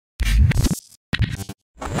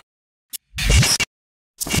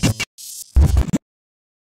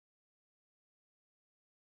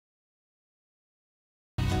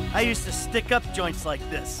I used to stick up joints like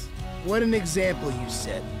this. What an example you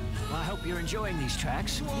set. Well, I hope you're enjoying these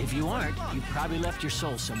tracks. If you aren't, you probably left your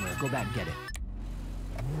soul somewhere. Go back and get it.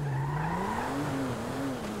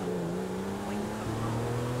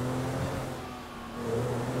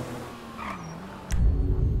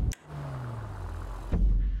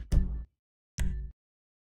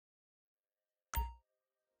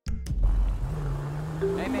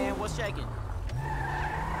 Hey man, what's shaking?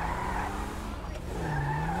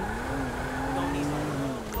 We're gonna need some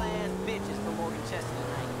world-class bitches for Morgan Chester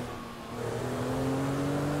tonight.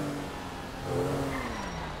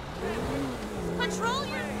 Control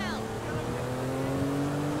yourself!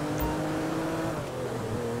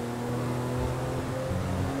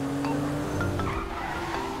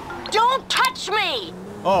 Don't touch me!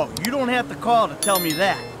 Oh, you don't have to call to tell me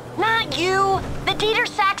that. Not you! The Dieter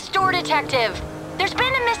Sachs store detective! There's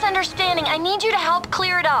been a misunderstanding. I need you to help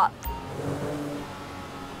clear it up.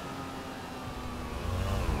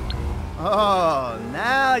 Oh,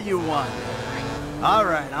 now you want it. All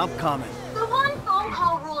right, I'm coming. The one phone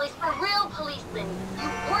call rule is for real policemen, you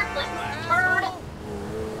worthless turd!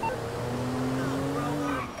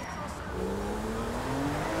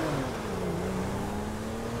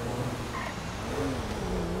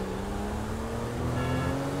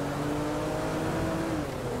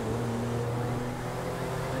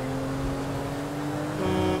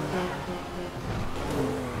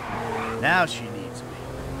 Now she needs me.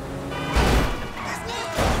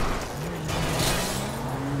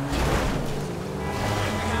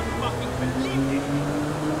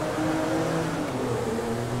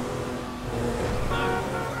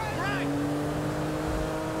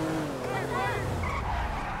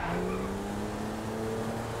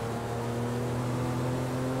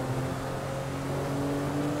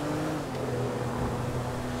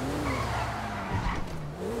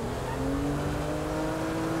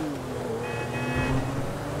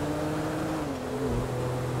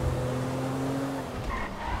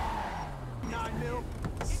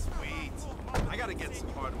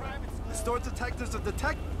 The store detective's a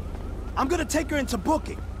detective. I'm gonna take her into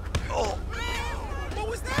booking. Oh. What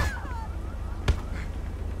was that?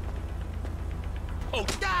 Oh,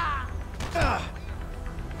 ah.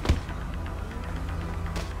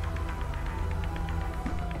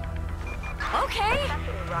 Okay,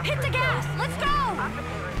 hit the gas, let's go! Officer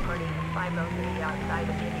reporting 503 outside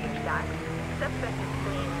of Indian Docks. Suspect is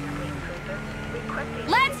fleeing a clean cruiser. Requesting...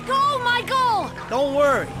 Let's go, Michael! Don't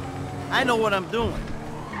worry. I know what I'm doing.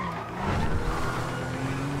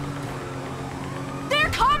 They're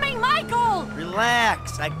coming, Michael!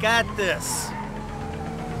 Relax, I got this.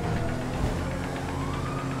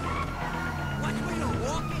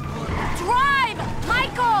 Drive,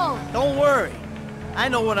 Michael! Don't worry. I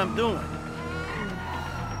know what I'm doing.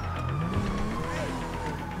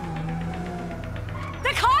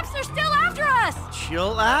 The cops are still after us!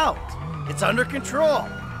 Chill out. It's under control.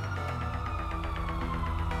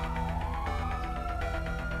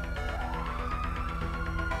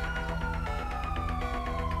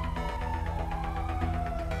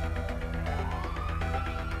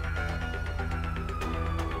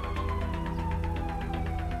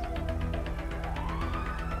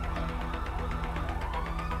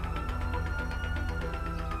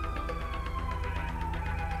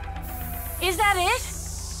 Is that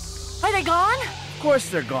it? Are they gone? Of course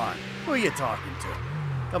they're gone. Who are you talking to?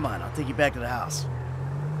 Come on, I'll take you back to the house.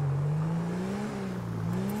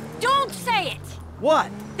 Don't say it! What?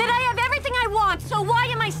 That I have everything I want, so why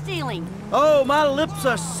am I stealing? Oh, my lips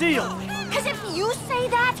are sealed. Because if you say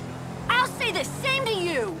that, I'll say the same to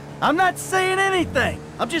you. I'm not saying anything.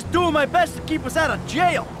 I'm just doing my best to keep us out of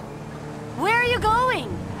jail. Where are you going?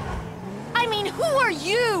 I mean, who are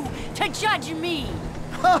you to judge me?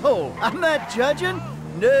 Oh, I'm not judging?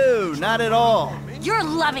 No, not at all. You're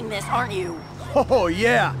loving this, aren't you? Oh,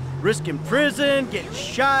 yeah. Risking prison, getting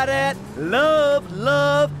shot at. Love,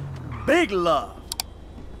 love, big love.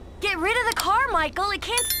 Get rid of the car, Michael. It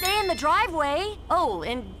can't stay in the driveway. Oh,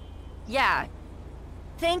 and yeah.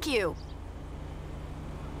 Thank you.